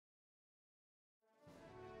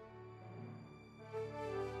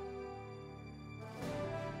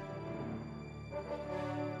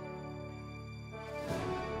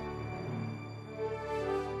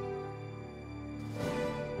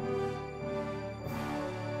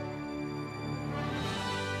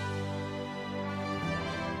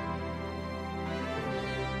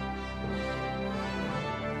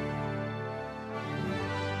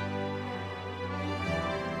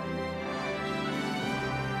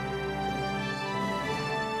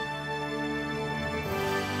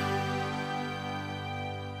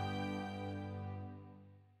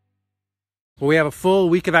Well, we have a full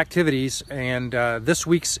week of activities, and this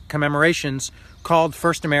week's commemorations, called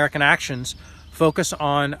First American Actions, focus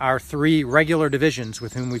on our three regular divisions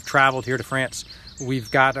with whom we've traveled here to France.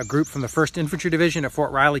 We've got a group from the 1st Infantry Division at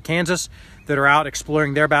Fort Riley, Kansas, that are out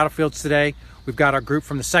exploring their battlefields today. We've got a group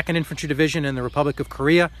from the 2nd Infantry Division in the Republic of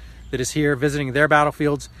Korea that is here visiting their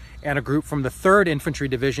battlefields, and a group from the 3rd Infantry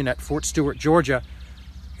Division at Fort Stewart, Georgia,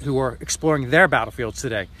 who are exploring their battlefields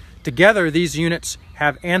today. Together, these units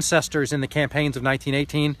have ancestors in the campaigns of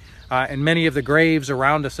 1918, and many of the graves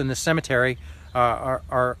around us in this cemetery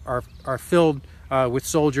are filled with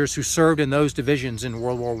soldiers who served in those divisions in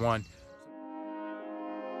World War I.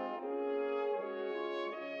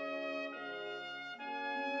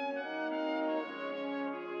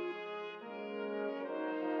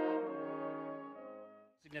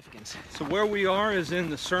 Significance. So where we are is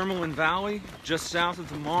in the Surmelin Valley, just south of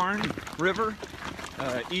the Marne River,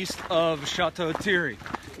 east of Chateau Thierry.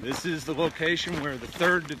 This is the location where the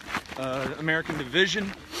 3rd American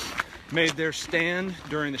Division made their stand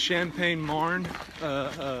during the Champagne-Marne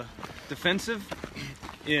defensive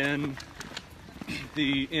in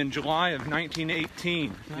July of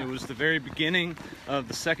 1918. It was the very beginning of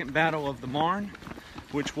the Second Battle of the Marne,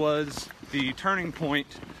 which was the turning point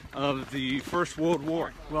of the First World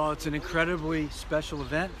War. Well, it's an incredibly special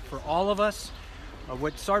event for all of us.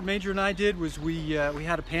 What Sergeant Major and I did was we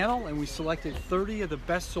had a panel, and we selected 30 of the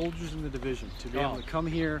best soldiers in the division to be able to come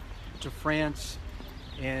here to France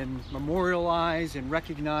and memorialize and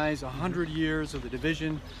recognize 100 years of the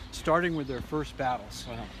division, starting with their first battles.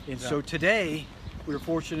 Wow. And so today, we were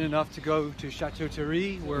fortunate enough to go to Chateau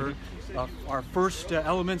Thierry, where our first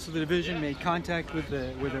elements of the division made contact with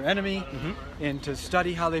their enemy, and to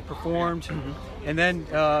study how they performed. And then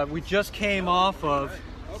we just came off of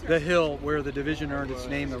the hill where the division earned its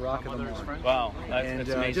name, the Rock of the Marne. Wow, that's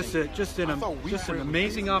amazing. Just an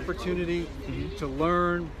amazing opportunity to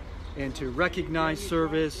learn and to recognize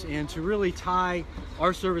service and to really tie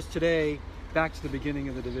our service today back to the beginning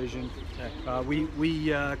of the division.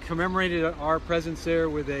 We commemorated our presence there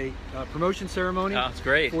with a promotion ceremony. Oh, that's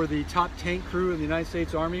great. For the top tank crew in the United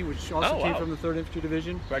States Army, which also came from the 3rd Infantry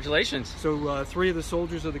Division. Congratulations. So 3 of the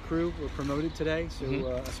soldiers of the crew were promoted today, so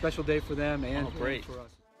a special day for them and for us.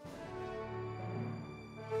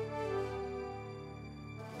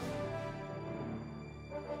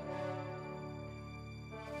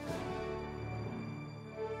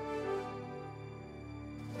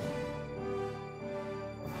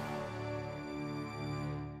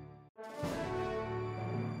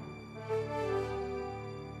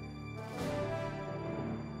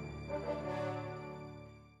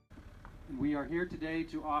 We are here today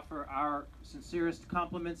to offer our sincerest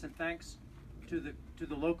compliments and thanks to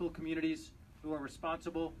the local communities who are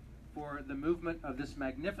responsible for the movement of this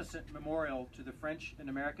magnificent memorial to the French and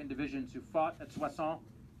American divisions who fought at Soissons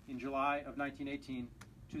in July of 1918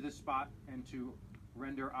 to this spot, and to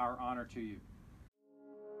render our honor to you.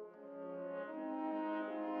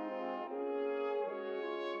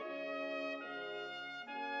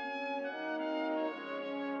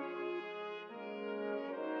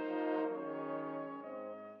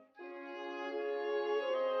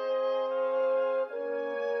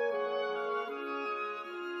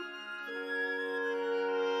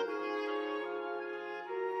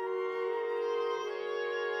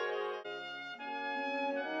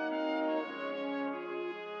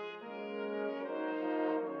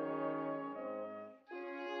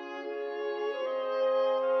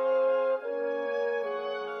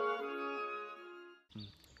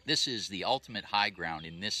 This is the ultimate high ground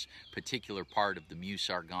in this particular part of the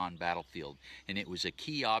Meuse-Argonne battlefield, and it was a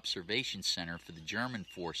key observation center for the German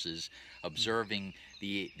forces observing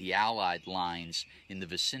the Allied lines in the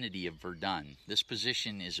vicinity of Verdun. This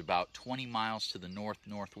position is about 20 miles to the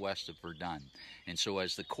north-northwest of Verdun, and so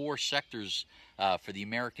as the core sectors for the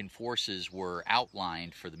American forces were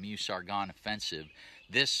outlined for the Meuse-Argonne offensive,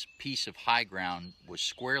 this piece of high ground was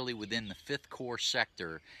squarely within the 5th Corps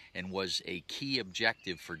sector and was a key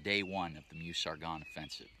objective for day 1 of the Meuse-Argonne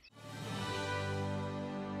offensive.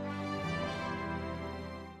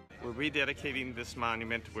 We're rededicating this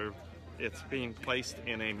monument where it's being placed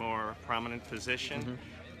in a more prominent position.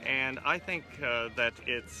 And I think that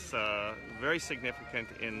it's very significant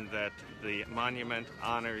in that the monument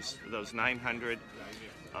honors those 900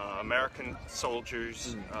 American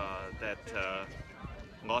soldiers that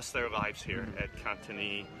lost their lives here at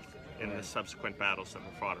Cantigny in the subsequent battles that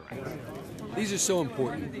were fought around. These are so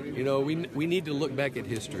important. You know, we need to look back at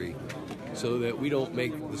history so that we don't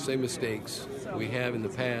make the same mistakes we have in the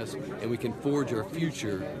past, and we can forge our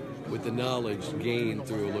future with the knowledge gained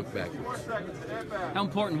through a look backwards. How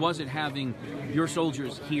important was it having your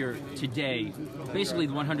soldiers here today, basically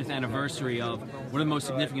the 100th anniversary of one of the most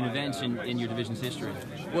significant events in your division's history?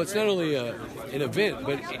 Well, it's not only an event,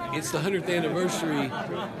 but it's the 100th anniversary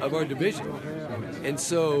of our division. And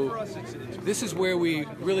so this is where we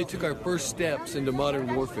really took our first steps into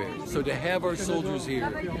modern warfare. So to have our soldiers here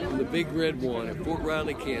in the Big Red One at Fort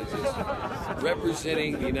Riley, Kansas,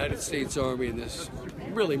 representing the United States Army in this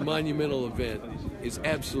really monumental event is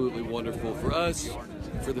absolutely wonderful for us,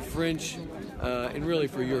 for the French, and really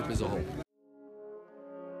for Europe as a whole.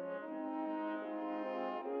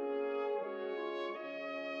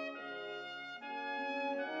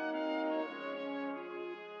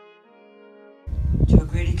 To a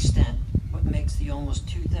great extent, what makes the almost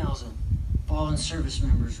 2,000 fallen service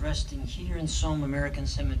members resting here in Somme American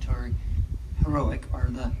Cemetery heroic are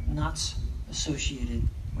the knots associated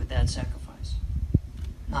with that sacrifice.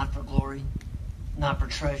 Not for glory, not for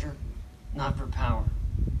treasure, not for power.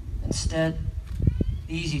 Instead,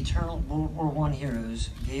 these eternal World War I heroes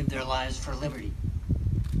gave their lives for liberty,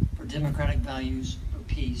 for democratic values, for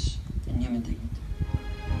peace, and human dignity.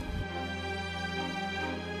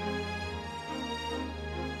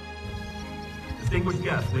 Distinguished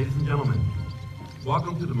guests, ladies and gentlemen,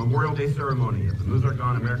 welcome to the Memorial Day ceremony at the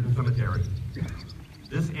Meuse-Argonne American Cemetery.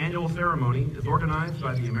 This annual ceremony is organized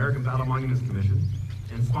by the American Battle Monuments Commission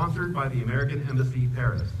and sponsored by the American Embassy,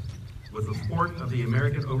 Paris, with the support of the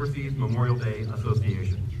American Overseas Memorial Day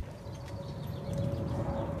Association.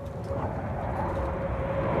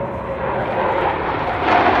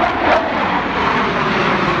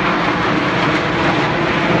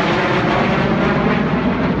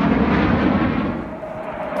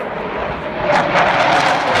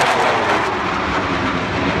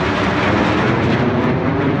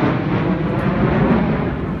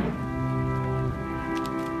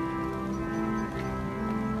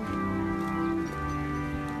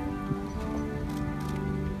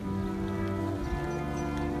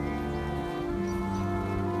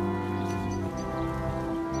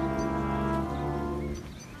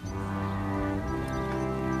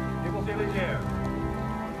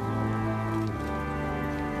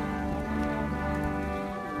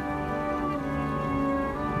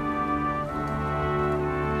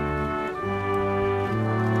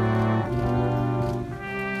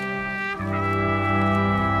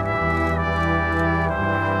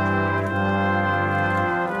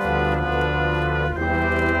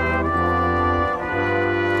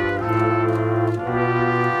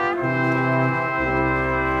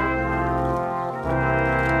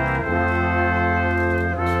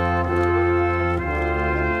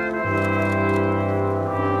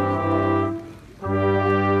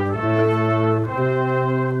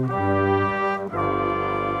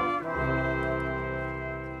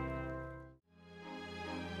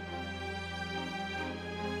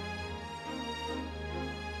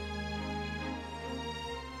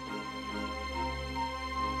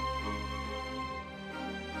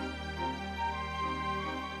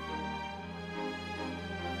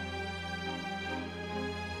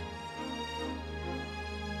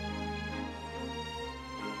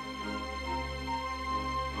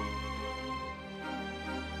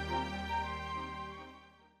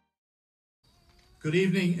 Good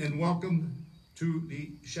evening and welcome to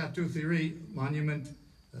the Chateau Thierry Monument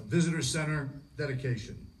Visitor Center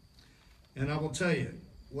dedication. And I will tell you,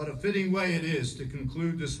 what a fitting way it is to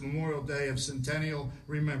conclude this Memorial Day of Centennial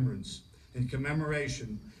Remembrance and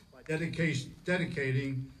Commemoration by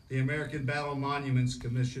dedicating the American Battle Monuments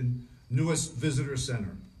Commission newest visitor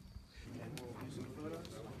center.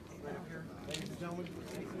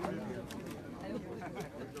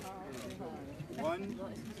 One,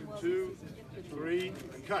 two, three,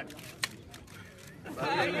 cut.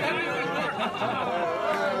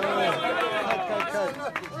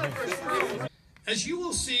 As you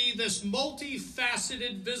will see, this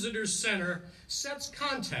multifaceted visitor center sets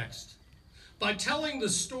context by telling the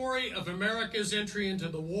story of America's entry into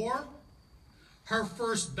the war, her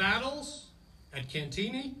first battles at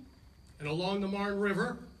Cantigny and along the Marne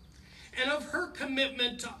River, and of her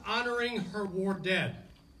commitment to honoring her war dead.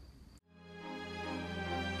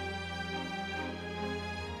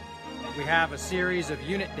 We have a series of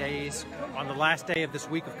unit days on the last day of this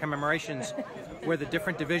week of commemorations where the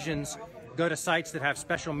different divisions go to sites that have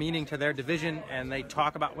special meaning to their division and they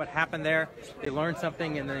talk about what happened there, they learn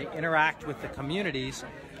something, and they interact with the communities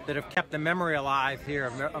that have kept the memory alive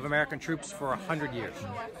here of American troops for 100 years.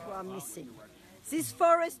 This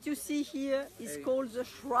forest you see here is called the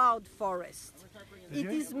Shroud Forest. It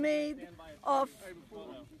is made of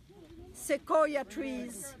sequoia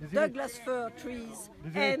trees, Douglas fir trees,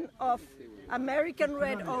 and of American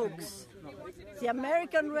red oaks. The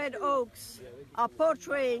American red oaks are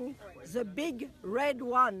portraying the big red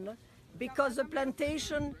one because the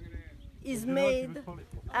plantation is made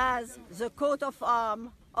as the coat of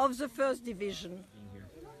arms of the 1st Division.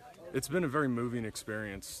 It's been a very moving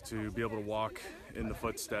experience to be able to walk in the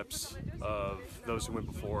footsteps of those who went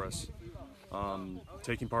before us,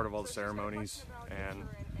 taking part of all the ceremonies, and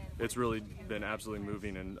it's really been absolutely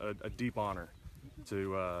moving and a deep honor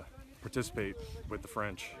to participate with the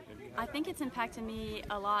French. I think it's impacted me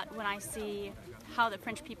a lot when I see how the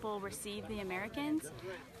French people receive the Americans.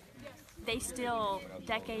 They still,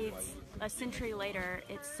 decades, a century later,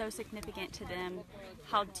 it's so significant to them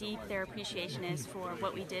how deep their appreciation is for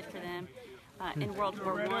what we did for them in World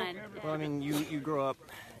War I. Well, I mean, you grow up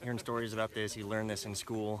hearing stories about this, you learn this in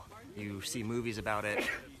school, you see movies about it,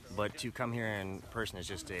 but to come here in person is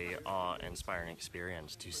just a awe-inspiring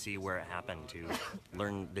experience, to see where it happened, to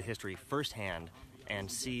learn the history firsthand, and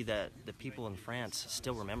see that the people in France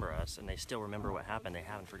still remember us, and they still remember what happened. They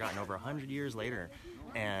haven't forgotten. Over 100 years later,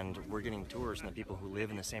 and we're getting tours from the people who live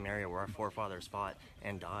in the same area where our forefathers fought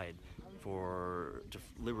and died to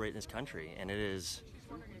liberate this country, and it is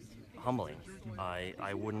humbling.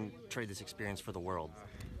 I wouldn't trade this experience for the world.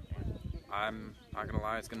 I'm not gonna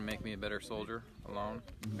lie, it's gonna make me a better soldier alone.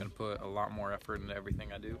 I'm gonna put a lot more effort into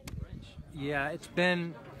everything I do. Yeah, it's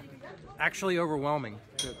been actually overwhelming,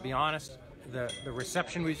 to be honest. The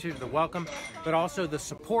reception we received, the welcome, but also the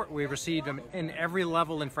support we've received in every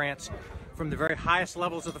level in France, from the very highest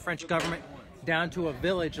levels of the French government down to a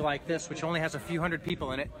village like this, which only has a few hundred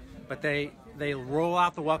people in it, but they roll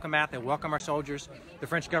out the welcome mat, they welcome our soldiers. The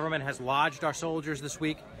French government has lodged our soldiers this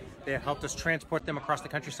week. They have helped us transport them across the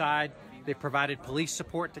countryside. They've provided police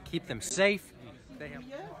support to keep them safe.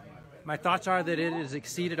 My thoughts are that it has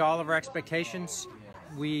exceeded all of our expectations.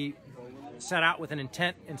 We set out with an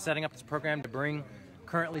intent in setting up this program to bring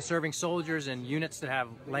currently serving soldiers and units that have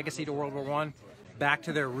legacy to World War I back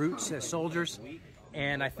to their roots as soldiers.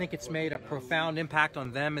 And I think it's made a profound impact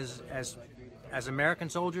on them as American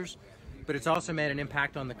soldiers, but it's also made an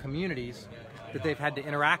impact on the communities that they've had to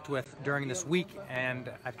interact with during this week.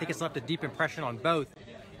 And I think it's left a deep impression on both.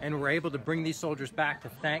 And we're able to bring these soldiers back to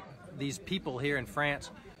thank these people here in France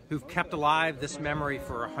who've kept alive this memory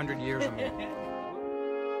for 100 years or more.